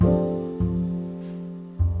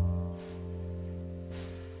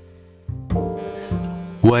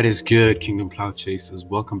What is good, Kingdom Cloud Chasers?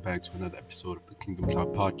 Welcome back to another episode of the Kingdom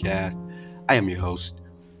Cloud Podcast. I am your host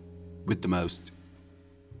with the most,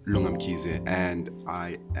 Lungam Kize, and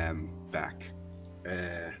I am back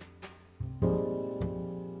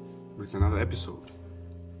with another episode.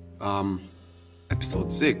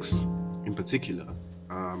 Episode 6 in particular,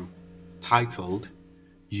 titled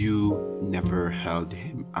You Never Held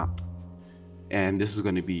Him Up. And this is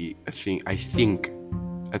going to be a thing, I think,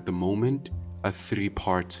 at the moment, a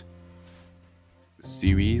 3-part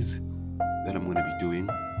series that I'm going to be doing.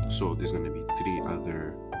 So there's going to be 3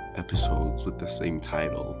 other episodes with the same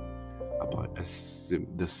title about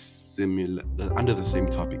under the same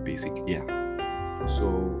topic, basically. Yeah. So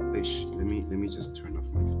let me just turn off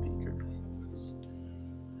my speaker.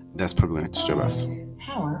 That's probably going to disturb us.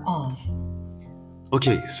 Power off.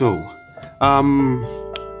 Okay, so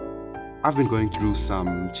I've been going through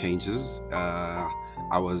some changes.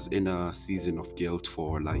 I was in a season of guilt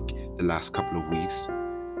for like the last couple of weeks.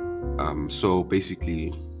 So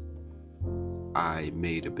basically, I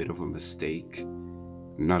made a bit of a mistake.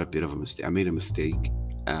 Not a bit of a mistake. I made a mistake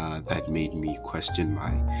that made me question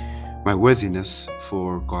my worthiness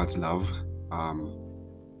for God's love,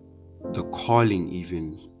 the calling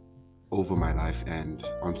even over my life, and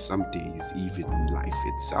on some days even life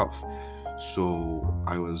itself. So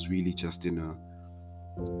I was really just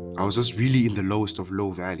really in the lowest of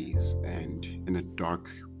low valleys and in a dark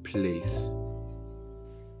place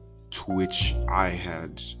to which I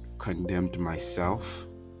had condemned myself.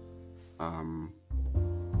 And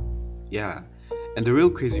the real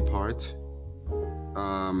crazy part,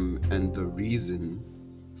 and the reason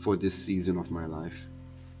for this season of my life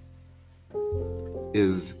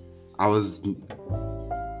is I was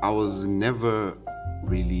never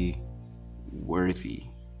really worthy.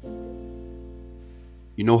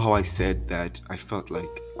 You know how I said that I felt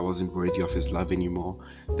like I wasn't worthy of His love anymore?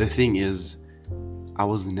 The thing is, I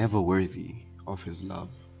was never worthy of His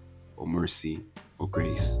love or mercy or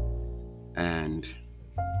grace. And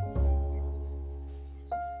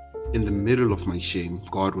in the middle of my shame,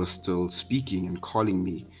 God was still speaking and calling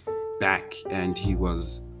me back, and He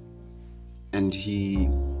was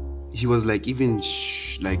like even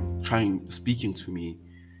speaking to me.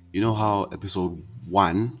 You know how episode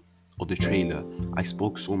 1 or the trailer, I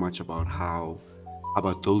spoke so much about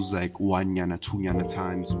those like 1 yana, 2 yana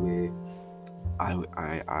times where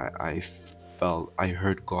I felt I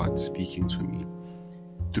heard God speaking to me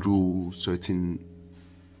through certain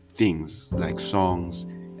things like songs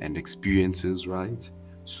and experiences, right?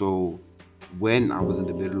 So when I was in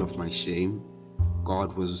the middle of my shame,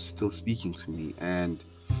 God was still speaking to me. And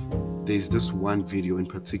there's this one video in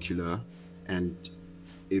particular, and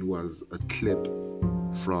it was a clip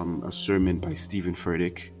from a sermon by Steven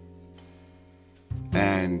Furtick.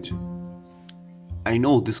 And I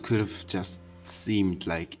know this could have just seemed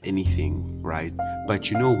like anything, right?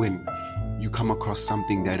 But you know, when you come across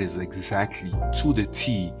something that is exactly to the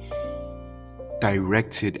T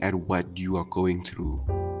directed at what you are going through,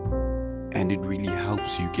 and it really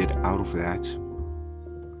helps you get out of that,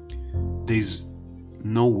 there's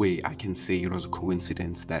no way I can say it was a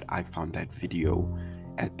coincidence that I found that video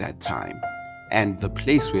at that time. And the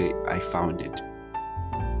place where I found it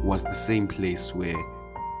was the same place where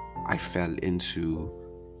I fell into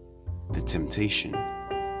the temptation,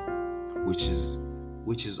 which is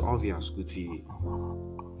obvious, Guti.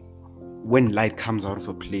 When light comes out of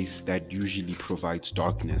a place that usually provides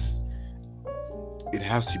darkness, it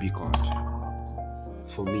has to be God.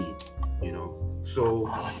 For me, you know. So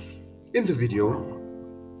in the video,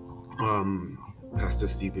 Pastor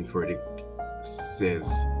Steven Furtick says,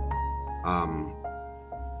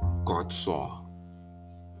 God saw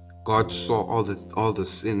all the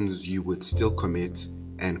sins you would still commit,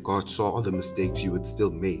 and God saw all the mistakes you would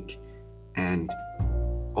still make, and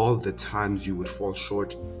all the times you would fall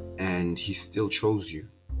short, and He still chose you.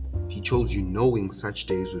 He chose you knowing such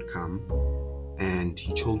days would come, and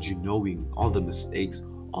He chose you knowing all the mistakes,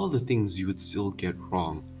 all the things you would still get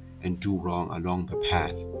wrong and do wrong along the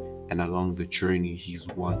path and along the journey He's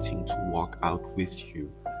wanting to walk out with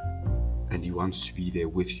you. And He wants to be there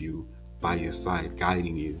with you, by your side,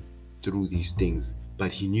 guiding you through these things.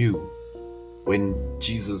 But He knew when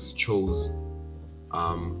Jesus chose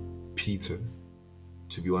Peter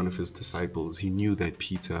to be one of His disciples, He knew that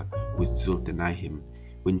Peter would still deny Him.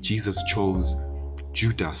 When Jesus chose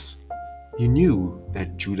Judas, He knew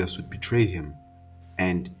that Judas would betray Him.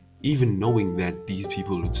 And even knowing that these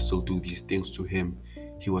people would still do these things to Him,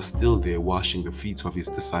 He was still there washing the feet of His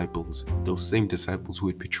disciples, those same disciples who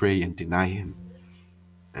would betray and deny Him.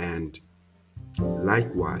 And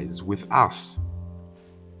likewise with us,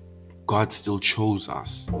 God still chose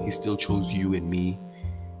us. He still chose you and me,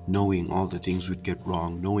 knowing all the things we'd get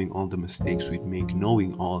wrong, knowing all the mistakes we'd make,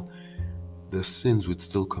 knowing all the sins we'd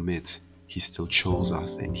still commit. He still chose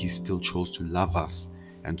us, and He still chose to love us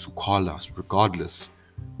and to call us regardless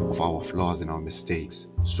of our flaws and our mistakes.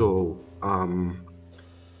 So,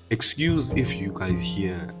 excuse if you guys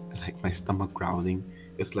hear like my stomach growling.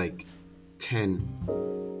 It's like 10,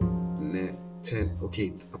 10, okay,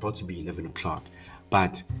 it's about to be 11 o'clock.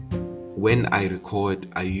 But when I record,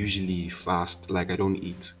 I usually fast, like I don't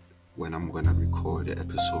eat when I'm gonna record an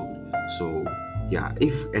episode. So yeah,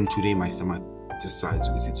 and today my stomach decides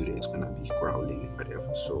with it today, it's gonna be growling and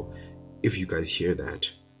whatever. So if you guys hear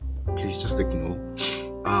that, please just ignore.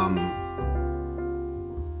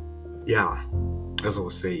 Yeah, as I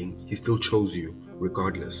was saying, He still chose you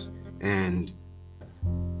regardless. And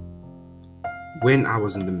when I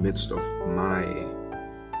was in the midst of my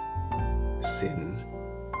sin,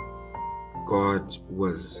 God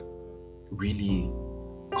was really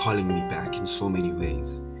calling me back in so many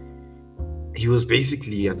ways. He was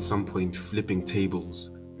basically at some point flipping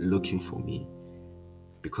tables looking for me,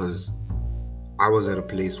 because I was at a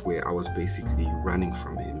place where I was basically running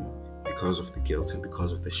from Him because of the guilt and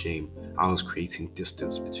because of the shame. I was creating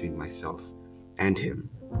distance between myself and Him.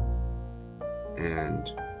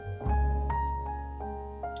 And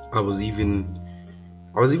it was getting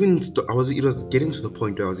to the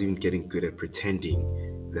point where I was even getting good at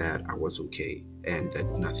pretending that I was okay and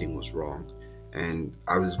that nothing was wrong. And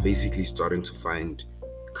I was basically starting to find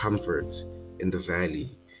comfort in the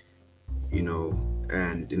valley,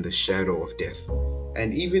 and in the shadow of death.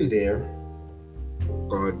 And even there,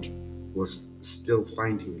 God was still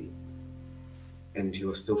finding me, and He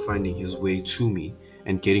was still finding His way to me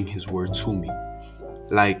and getting His word to me.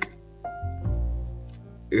 Like,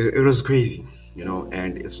 it was crazy,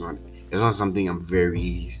 and it's not something I'm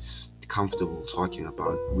very comfortable talking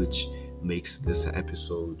about, which makes this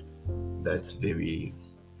episode that's very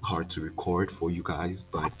hard to record for you guys.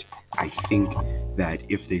 But I think that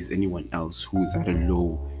if there's anyone else who is at a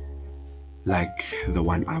low like the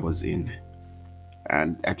one I was in,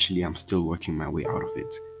 and actually I'm still working my way out of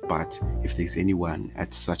it, but if there's anyone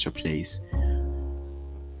at such a place,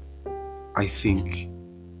 I think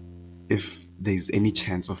if there's any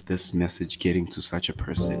chance of this message getting to such a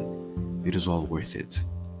person, it is all worth it.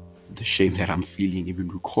 The shame that I'm feeling even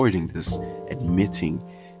recording this, admitting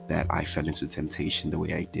that I fell into temptation the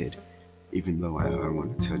way I did, even though I don't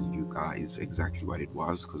want to tell you guys exactly what it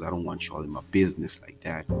was, because I don't want you all in my business like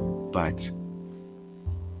that. But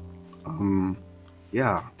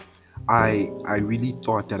yeah, I really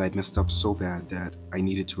thought that I messed up so bad that I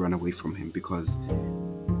needed to run away from Him, because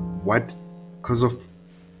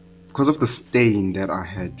of the stain that I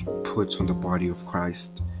had put on the body of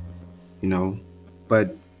Christ,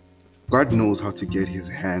 But God knows how to get His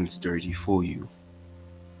hands dirty for you.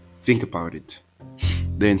 Think about it.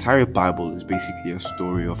 The entire Bible is basically a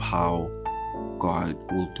story of how God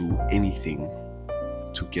will do anything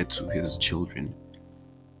to get to His children,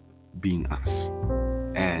 being us.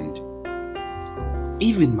 And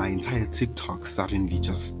even my entire TikTok suddenly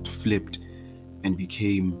just flipped and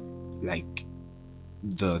became like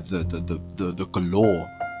the galore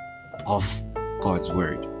of God's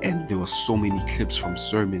word. And there were so many clips from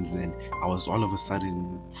sermons, and I was all of a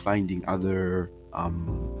sudden finding other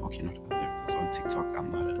not other, because on TikTok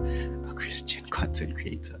I'm not a Christian content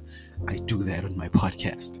creator. I do that on my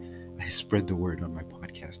podcast. I spread the word on my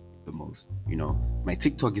podcast the most. My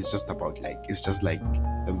TikTok is just about it's just like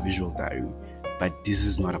a visual diary, but this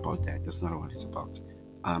is not about that. That's not what it's about.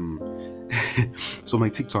 So my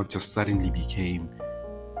TikTok just suddenly became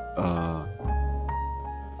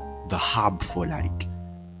the hub for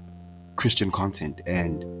Christian content,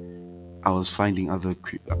 and I was finding why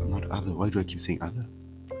do I keep saying other?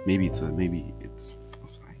 Maybe it's a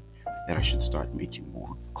sign that I should start making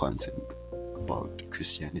more content about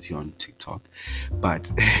Christianity on TikTok.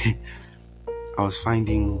 But I was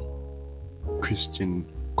finding Christian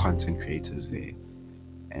content creators there,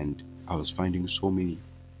 and I was finding so many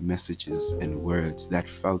messages and words that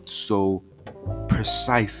felt so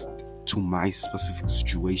precise to my specific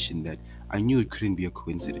situation that I knew it couldn't be a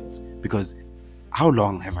coincidence. Because how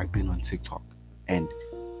long have I been on TikTok? And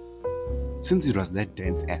since it was that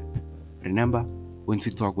dance app, remember when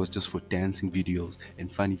TikTok was just for dancing videos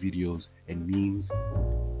and funny videos and memes,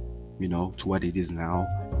 to what it is now,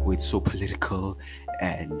 where it's so political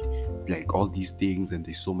and all these things, and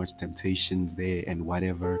there's so much temptations there and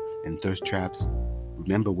whatever, and thirst traps.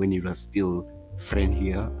 Remember when it was still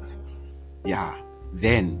friendlier? Yeah,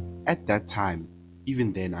 then at that time,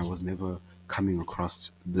 even then, I was never coming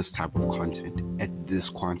across this type of content at this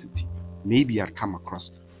quantity. Maybe I'd come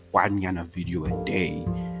across one Yana video a day,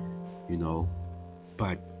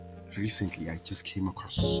 but recently I just came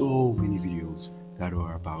across so many videos that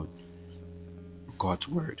were about God's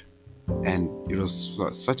word. And it was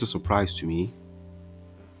such a surprise to me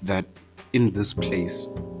that in this place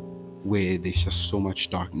where there's just so much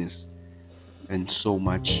darkness and so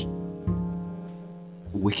much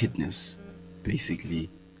wickedness, basically,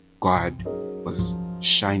 God was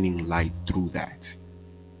shining light through that,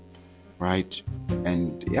 right?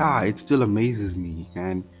 And yeah, it still amazes me,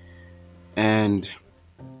 man. And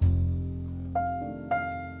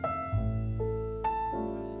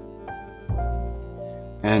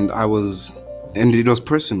it was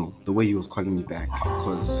personal the way he was calling me back,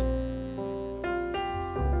 because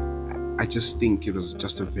I just think it was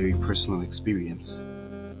just a very personal experience.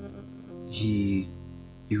 He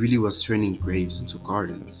really was turning graves into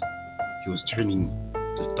gardens. He was turning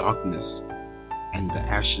the darkness and the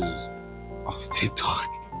ashes of TikTok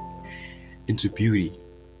into beauty.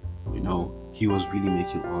 He was really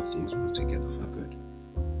making all things work together for the good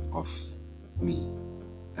of me.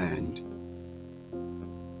 And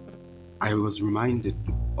I was reminded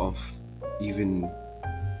of even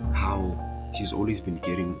how he's always been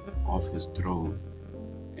getting off his throne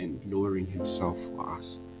and lowering himself for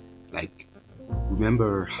us. Like,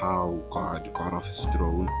 remember how God got off his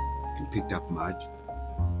throne and picked up mud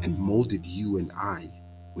and molded you and I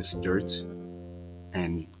with dirt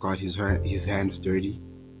and got his hands dirty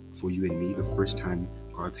for you and me. The first time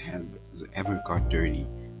God's hands ever got dirty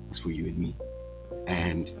was for you and me.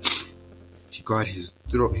 And he got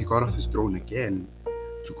off his throne again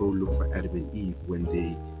to go look for Adam and Eve when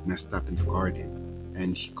they messed up in the garden.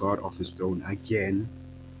 And he got off his throne again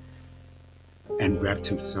and wrapped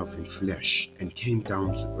himself in flesh and came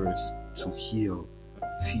down to earth to heal,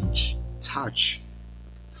 teach, touch,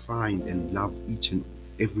 find, and love each and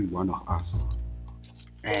every one of us.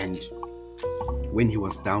 And when he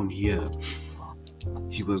was down here,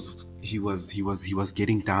 he was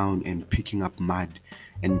getting down and picking up mud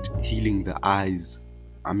and healing the eyes,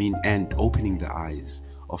 and opening the eyes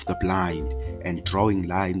of the blind and drawing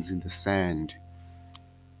lines in the sand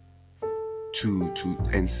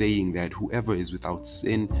and saying that whoever is without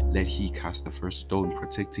sin, let he cast the first stone,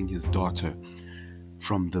 protecting his daughter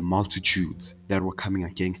from the multitudes that were coming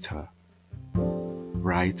against her,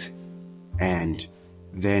 right? And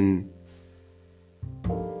then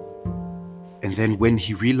when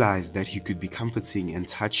he realized that he could be comforting and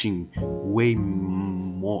touching way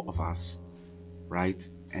more of us, right?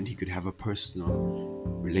 And he could have a personal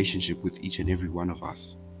relationship with each and every one of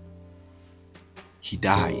us, he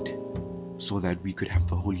died so that we could have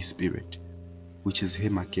the Holy Spirit, which is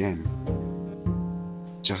him again,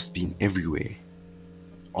 just being everywhere,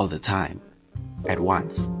 all the time, at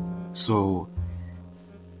once. So,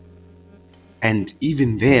 and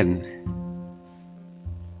even then,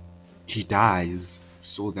 he dies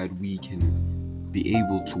so that we can be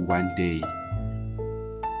able to one day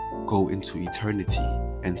go into eternity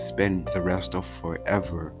and spend the rest of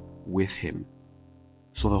forever with him.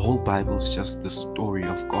 So the whole Bible is just the story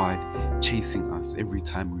of God chasing us every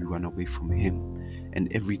time we run away from him,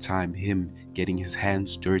 and every time him getting his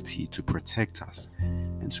hands dirty to protect us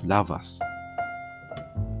and to love us.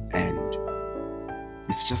 And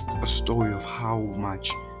it's just a story of how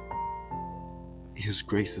much his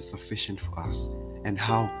grace is sufficient for us, and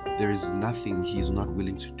how there is nothing he is not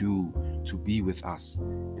willing to do to be with us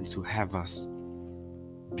and to have us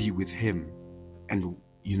be with him. And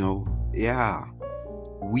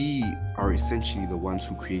we are essentially the ones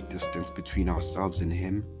who create distance between ourselves and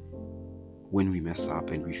him when we mess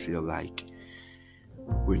up and we feel like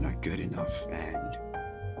we're not good enough and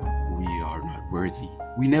we are not worthy.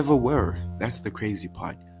 We never were. That's the crazy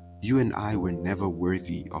part. You and I were never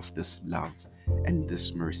worthy of this love and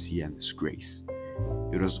this mercy and this grace.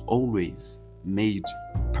 It was always made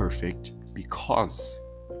perfect because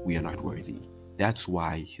we are not worthy. That's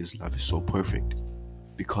why his love is so perfect,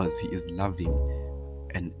 because he is loving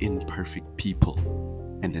an imperfect people,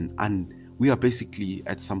 and we are basically,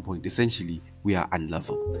 at some point, essentially, we are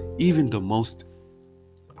unlovable. Even the most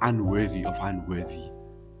unworthy of unworthy,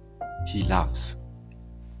 he loves.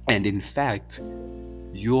 And in fact,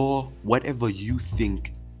 whatever you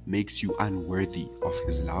think makes you unworthy of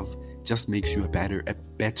his love just makes you a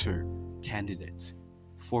better candidate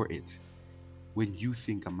for it. When you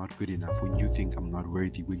think I'm not good enough, when you think I'm not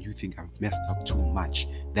worthy, when you think I've messed up too much,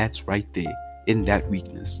 that's right there, in that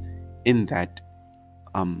weakness, in that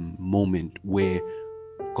moment where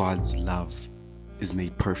God's love is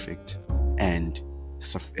made perfect and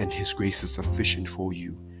his grace is sufficient for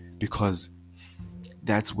you, because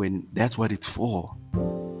that's what it's for.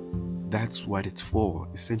 That's what it's for,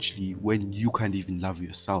 essentially, when you can't even love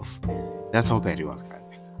yourself. That's how bad it was, guys.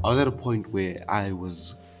 I was at a point where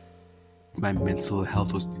my mental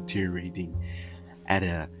health was deteriorating at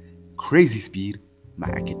a crazy speed. My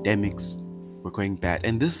academics were going bad,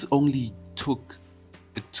 and this only took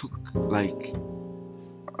like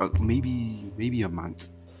maybe a month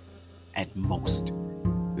at most.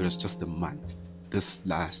 It was just a month. This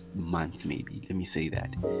last month, maybe, let me say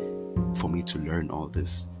that, for me to learn all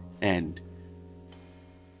this. And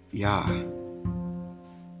yeah,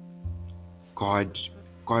 God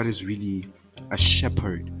is really a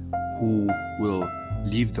shepherd who will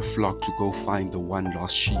leave the flock to go find the one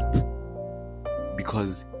lost sheep,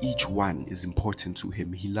 because each one is important to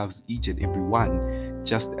him. He loves each and every one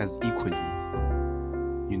just as equally.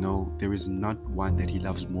 There is not one that he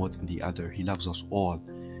loves more than the other. He loves us all,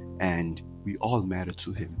 and we all matter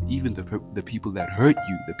to him. Even the people that hurt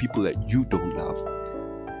you, the people that you don't love,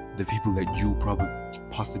 the people that you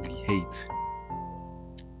possibly hate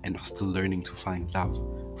and are still learning to find love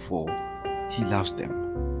for, he loves them,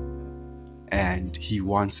 and he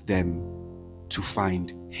wants them to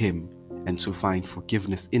find him, and to find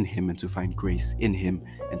forgiveness in him, and to find grace in him,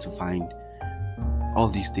 and to find all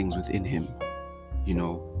these things within him,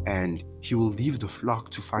 and he will leave the flock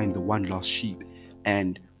to find the one lost sheep.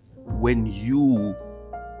 And when you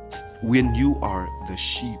are the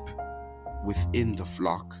sheep within the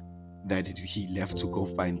flock that he left to go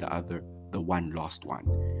find the one lost one,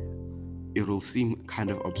 it will seem kind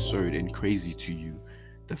of absurd and crazy to you,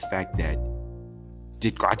 the fact that,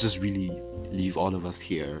 did God just really leave all of us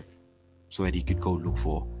here so that he could go look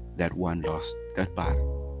for that one lost,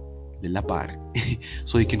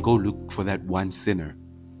 so he can go look for that one sinner,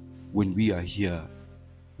 when we are here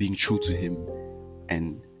being true to him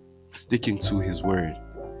and sticking to his word,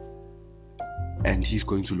 and he's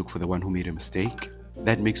going to look for the one who made a mistake?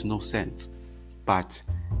 That makes no sense. But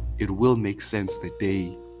it will make sense the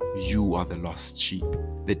day you are the lost sheep,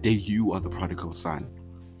 the day you are the prodigal son.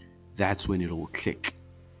 That's when it will click,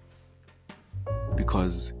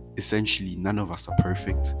 because essentially none of us are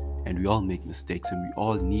perfect, and we all make mistakes, and we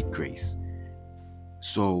all need grace.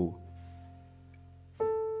 So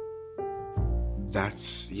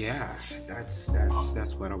that's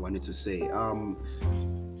what I wanted to say.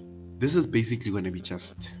 This is basically going to be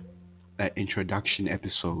just an introduction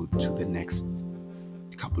episode to the next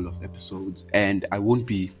couple of episodes, and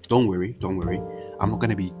don't worry, I'm not going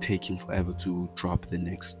to be taking forever to drop the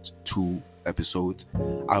next 2 episodes.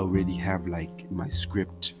 I already have my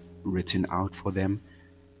script written out for them.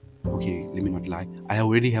 Okay, let me not lie, I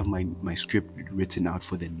already have my script written out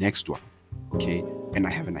for the next one. Okay, and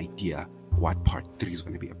I have an idea what part 3 is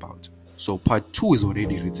going to be about. So part 2 is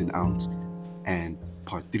already written out, and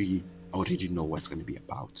part 3 I already know what's going to be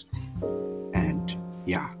about. And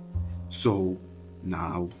yeah, so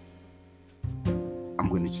now I'm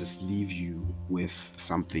going to just leave you with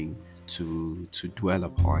something to dwell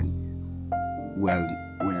upon while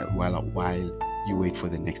you wait for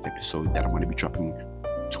the next episode that I'm going to be dropping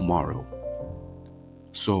tomorrow.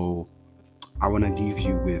 So I want to leave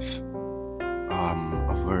you with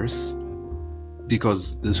a verse,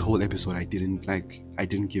 because this whole episode I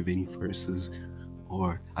didn't give any verses,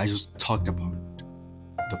 or I just talked about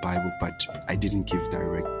the Bible, but I didn't give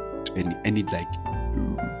any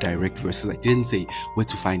direct verses. I didn't say where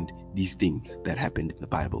to find these things that happened in the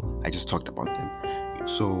Bible. I just talked about them.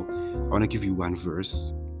 So I want to give you one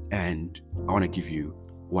verse, and I want to give you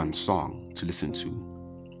one song to listen to,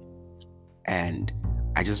 and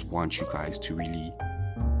I just want you guys to really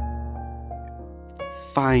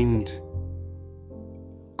find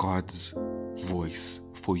God's voice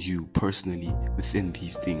for you personally within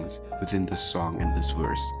these things, within this song and this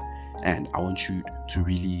verse. And I want you to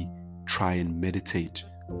really try and meditate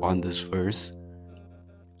on this verse,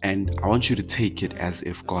 and I want you to take it as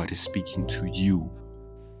if God is speaking to you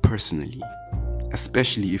personally,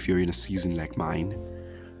 especially if you're in a season like mine,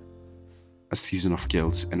 a season of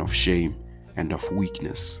guilt and of shame and of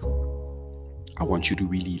weakness. I want you to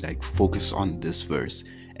really focus on this verse,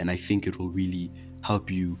 and I think it will really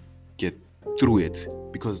help you get through it,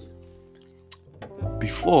 because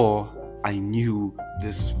before I knew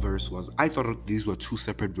this verse I thought these were 2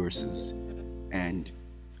 separate verses, and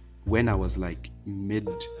when I was mid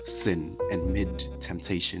sin and mid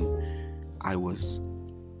temptation,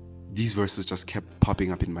 these verses just kept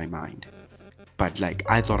popping up in my mind, but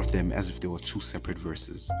I thought of them as if they were 2 separate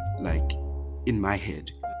verses. In my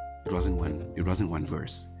head, it wasn't one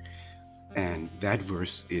verse. And that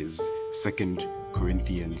verse is 2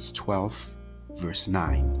 Corinthians 12 verse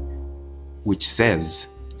 9, which says,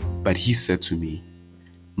 "But he said to me,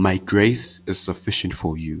 My grace is sufficient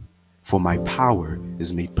for you, for my power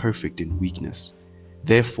is made perfect in weakness.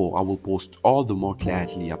 Therefore, I will boast all the more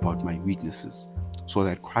gladly about my weaknesses, so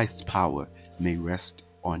that Christ's power may rest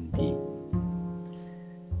on me.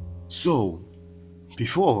 So,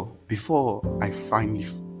 before I finally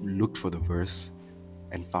looked for the verse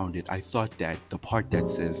and found it, I thought that the part that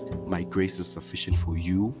says, "My grace is sufficient for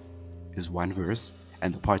you," is one verse,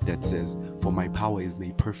 and the part that says, "For my power is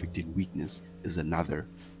made perfect in weakness," is another.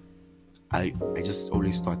 I just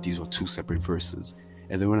always thought these were two separate verses.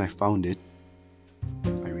 And then when I found it,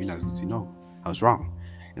 I realized, I was wrong.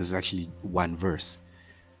 It's actually one verse.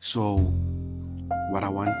 So, what I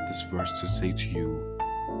want this verse to say to you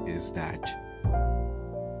is that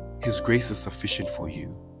His grace is sufficient for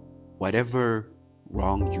you. Whatever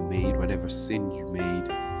wrong you made, whatever sin you made,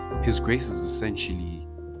 His grace is essentially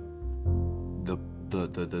the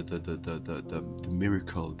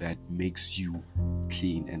miracle that makes you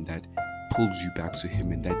clean and that pulls you back to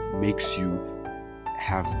Him and that makes you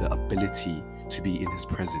have the ability to be in His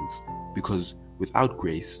presence. Because without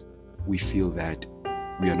grace, we feel that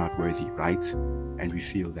we are not worthy, right? And we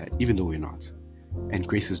feel that even though we're not, and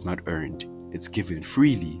grace is not earned, it's given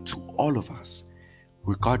freely to all of us,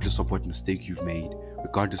 regardless of what mistake you've made,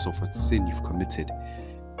 regardless of what sin you've committed.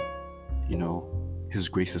 His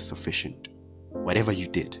grace is sufficient. Whatever you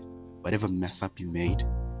did, whatever mess up you made,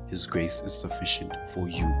 His grace is sufficient for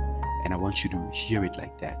you. And I want you to hear it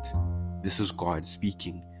like that. This is God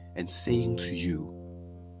speaking and saying to you,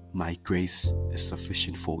 my grace is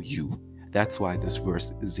sufficient for you. That's why this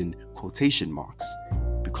verse is in quotation marks,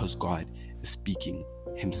 because God is speaking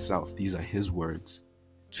Himself. These are His words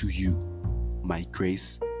to you. My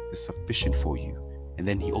grace is sufficient for you. And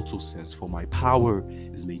then He also says, for my power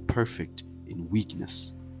is made perfect in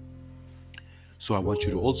weakness. So I want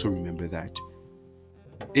you to also remember that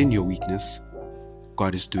in your weakness,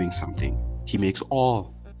 God is doing something. He makes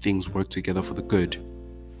all things work together for the good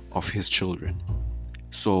of His children.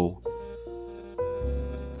 So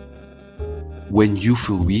when you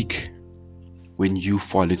feel weak, when you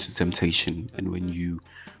fall into temptation, and when you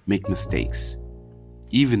make mistakes,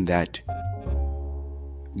 even that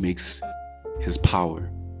makes His power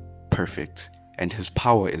perfect. And His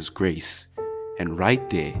power is grace. And right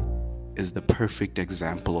there is the perfect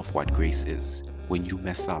example of what grace is. When you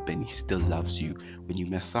mess up and He still loves you. When you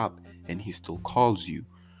mess up and He still calls you.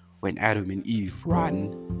 When Adam and Eve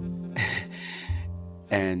run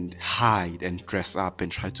and hide and dress up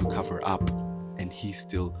and try to cover up, and He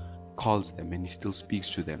still calls them and He still speaks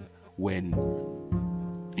to them. When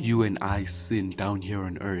you and I sin down here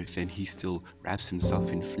on earth and He still wraps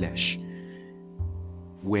Himself in flesh.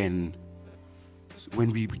 When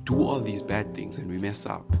we do all these bad things and we mess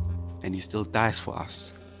up and He still dies for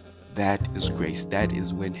us, that is grace. That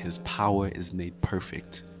is when His power is made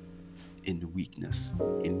perfect in weakness.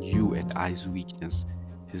 In you and I's weakness,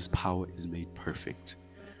 His power is made perfect.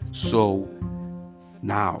 So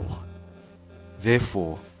now,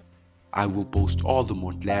 therefore, I will boast all the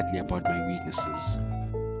more gladly about my weaknesses.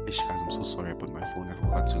 Guys, I'm so sorry about my phone. I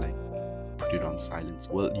forgot to put it on silence.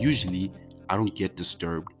 Well, usually I don't get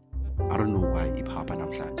disturbed. I don't know why it happened,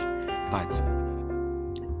 but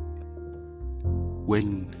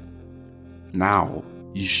now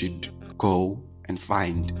you should go and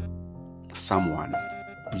find someone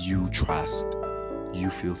you trust, you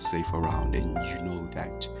feel safe around, and you know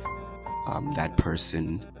that that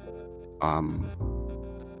person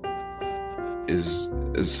is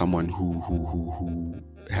someone who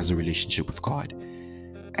has a relationship with God,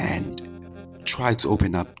 and try to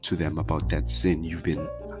open up to them about that sin you've been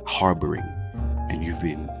harboring and you've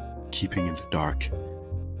been keeping in the dark,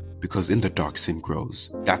 because in the dark sin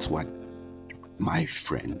grows. That's what my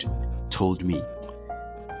friend told me,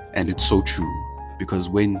 and it's so true, because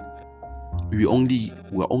when we're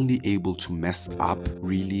only able to mess up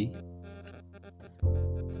really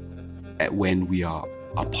when we are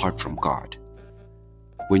apart from God,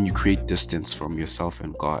 when you create distance from yourself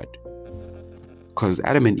and God. Because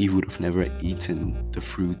Adam and Eve would have never eaten the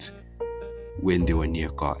fruit when they were near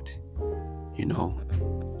God.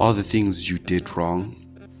 All the things you did wrong,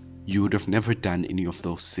 you would have never done any of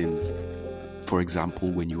those sins. For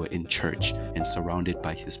example, when you were in church and surrounded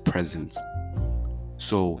by His presence.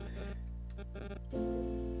 So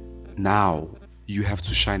now you have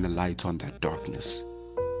to shine a light on that darkness.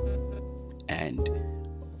 And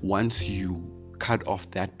once you cut off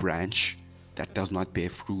that branch that does not bear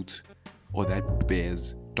fruit, or that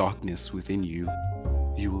bears darkness within you,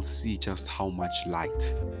 you will see just how much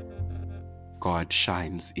light God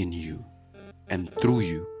shines in you and through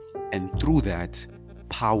you. And through that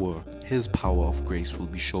power, His power of grace will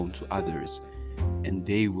be shown to others. and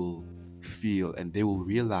they will feel and they will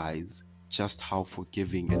realize just how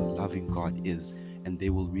forgiving and loving God is, and they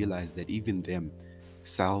will realize that even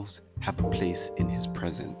themselves have a place in His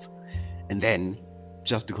presence. And then,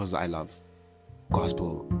 just because I love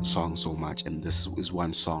gospel songs so much, and this is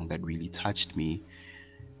one song that really touched me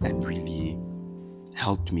and really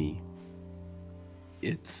helped me,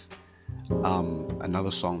 it's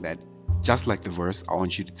another song that, just like the verse, I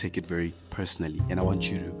want you to take it very personally, and I want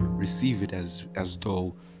you to receive it as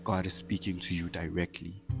though God is speaking to you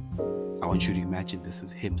directly. I want you to imagine this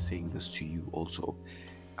is Him saying this to you also.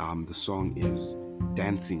 The song is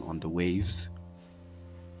Dancing on the Waves.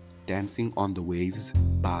 Dancing on the Waves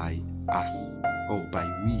by Us. Oh, by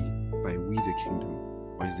We the Kingdom.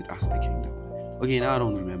 Or is it Us the Kingdom? Okay, now I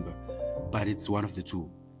don't remember, but it's one of the two.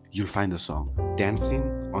 You'll find the song Dancing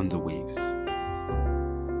on the Waves,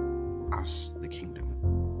 Us the Kingdom,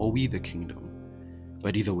 or We the Kingdom.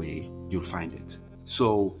 But either way, you'll find it.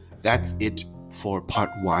 So that's it for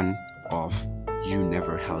part 1 of You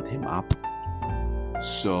Never Held Him Up.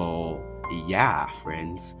 So yeah,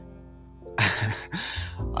 friends,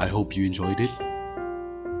 I hope you enjoyed it.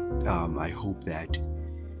 I hope that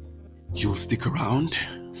you'll stick around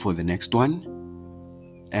for the next one,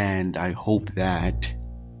 and I hope that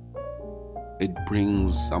it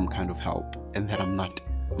brings some kind of help, and that I'm not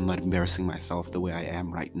embarrassing myself the way I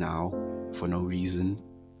am right now for no reason,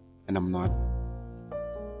 and I'm not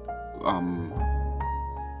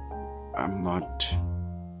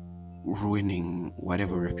ruining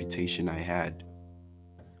whatever reputation I had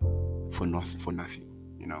for nothing,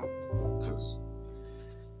 you know, because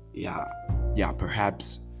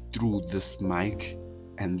perhaps through this mic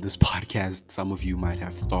and this podcast, some of you might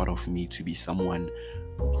have thought of me to be someone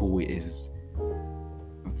who is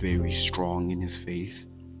very strong in his faith,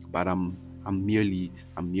 but I'm merely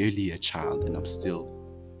a child, and I'm still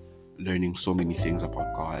learning so many things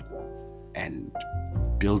about God and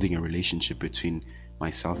building a relationship between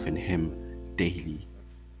myself and Him daily.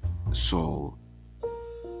 So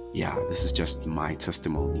yeah, this is just my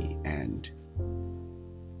testimony, and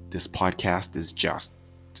this podcast is just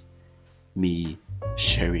me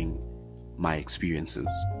sharing my experiences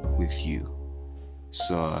with you.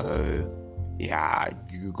 So yeah,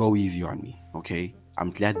 you go easy on me, okay?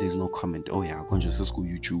 I'm glad there's no comment. Oh yeah, Conscious School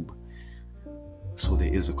YouTube. So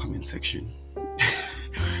there is a comment section.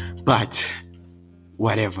 But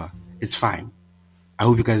whatever, it's fine. I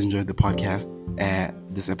hope you guys enjoyed the podcast,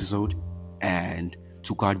 this episode, and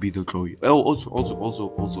to God be the glory. Oh,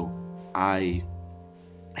 also, I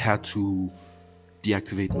had to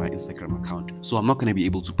deactivate my Instagram account, so I'm not going to be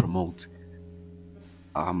able to promote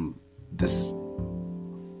this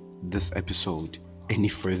episode any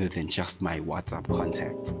further than just my WhatsApp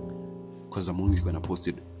contact, because I'm only going to post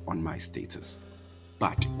it on my status.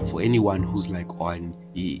 But for anyone who's like on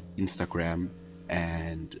Instagram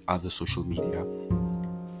and other social media,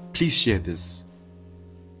 please share this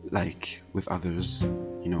like with others.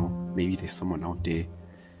 You know, maybe there's someone out there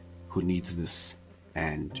who needs this,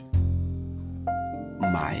 and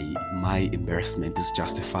my embarrassment is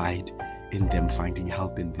justified in them finding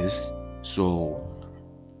help in this. So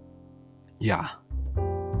yeah.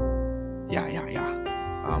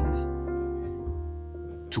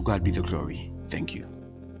 To God be the glory. Thank you.